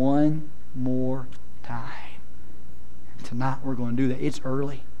God one more time. And tonight we're going to do that. It's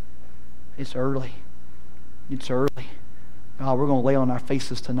early. It's early. It's early. God, we're going to lay on our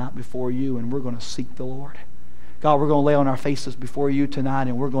faces tonight before you, and we're going to seek the Lord. God, we're going to lay on our faces before you tonight,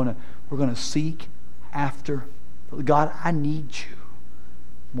 and we're going to seek after. God, I need you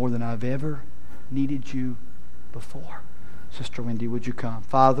more than I've ever needed you before. Sister Wendy, would you come?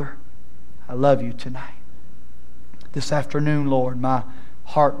 Father, I love you tonight. This afternoon, Lord, my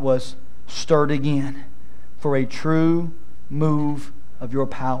heart was stirred again for a true move of your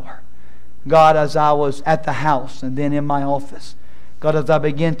power. God, as I was at the house and then in my office, God, as I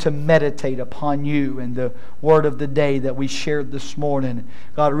begin to meditate upon you and the word of the day that we shared this morning,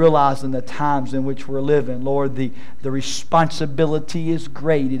 God, realizing the times in which we're living, Lord, the responsibility is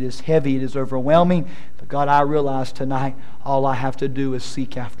great. It is heavy. It is overwhelming. But God, I realize tonight all I have to do is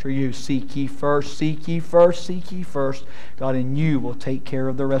seek after you. Seek ye first, seek ye first, seek ye first. God, and you will take care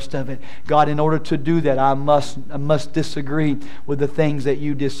of the rest of it. God, in order to do that, I must disagree with the things that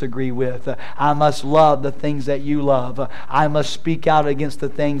you disagree with. I must love the things that you love. I must speak out against the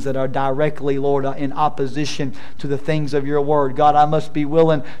things that are directly, Lord, in opposition to the things of your word. God, I must be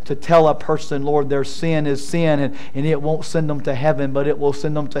willing to tell a person, Lord, their sin is sin, and it won't send them to heaven, but it will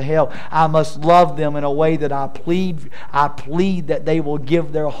send them to hell. I must love them in a way that I plead that they will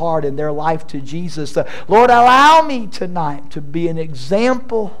give their heart and their life to Jesus. Lord, allow me tonight to be an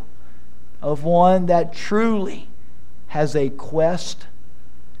example of one that truly has a quest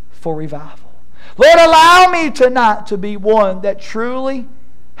for revival. Lord, allow me tonight to be one that truly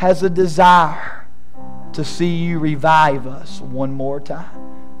has a desire to see you revive us one more time.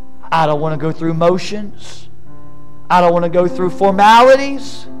 I don't want to go through motions. I don't want to go through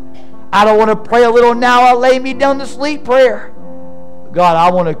formalities. I don't want to pray a little now I lay me down to sleep prayer. God, I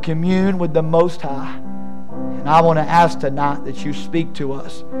want to commune with the Most High. And I want to ask tonight that you speak to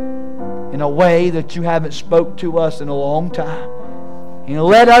us in a way that you haven't spoke to us in a long time. And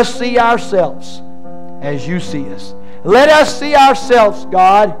let us see ourselves as you see us. Let us see ourselves,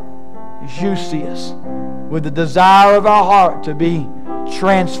 God, as you see us, with the desire of our heart to be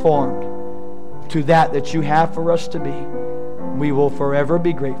transformed to that you have for us to be. We will forever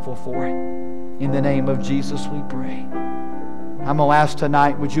be grateful for it. In the name of Jesus we pray. I'm going to ask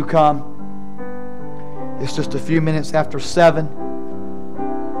tonight, would you come? It's just a few minutes after 7.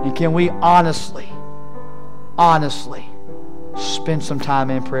 And can we honestly spend some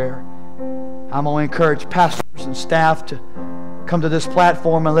time in prayer? I'm going to encourage pastors and staff to come to this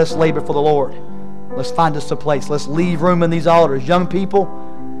platform and let's labor for the Lord. Let's find us a place. Let's leave room in these altars. Young people,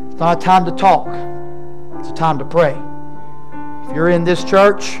 it's not a time to talk. It's a time to pray. If you're in this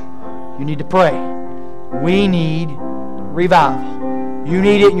church, you need to pray. We need revival. You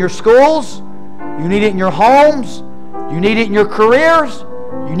need it in your schools. You need it in your homes. You need it in your careers.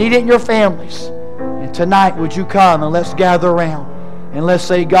 You need it in your families. And tonight, would you come and let's gather around and let's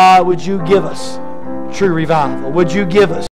say, God, would you give us true revival? Would you give us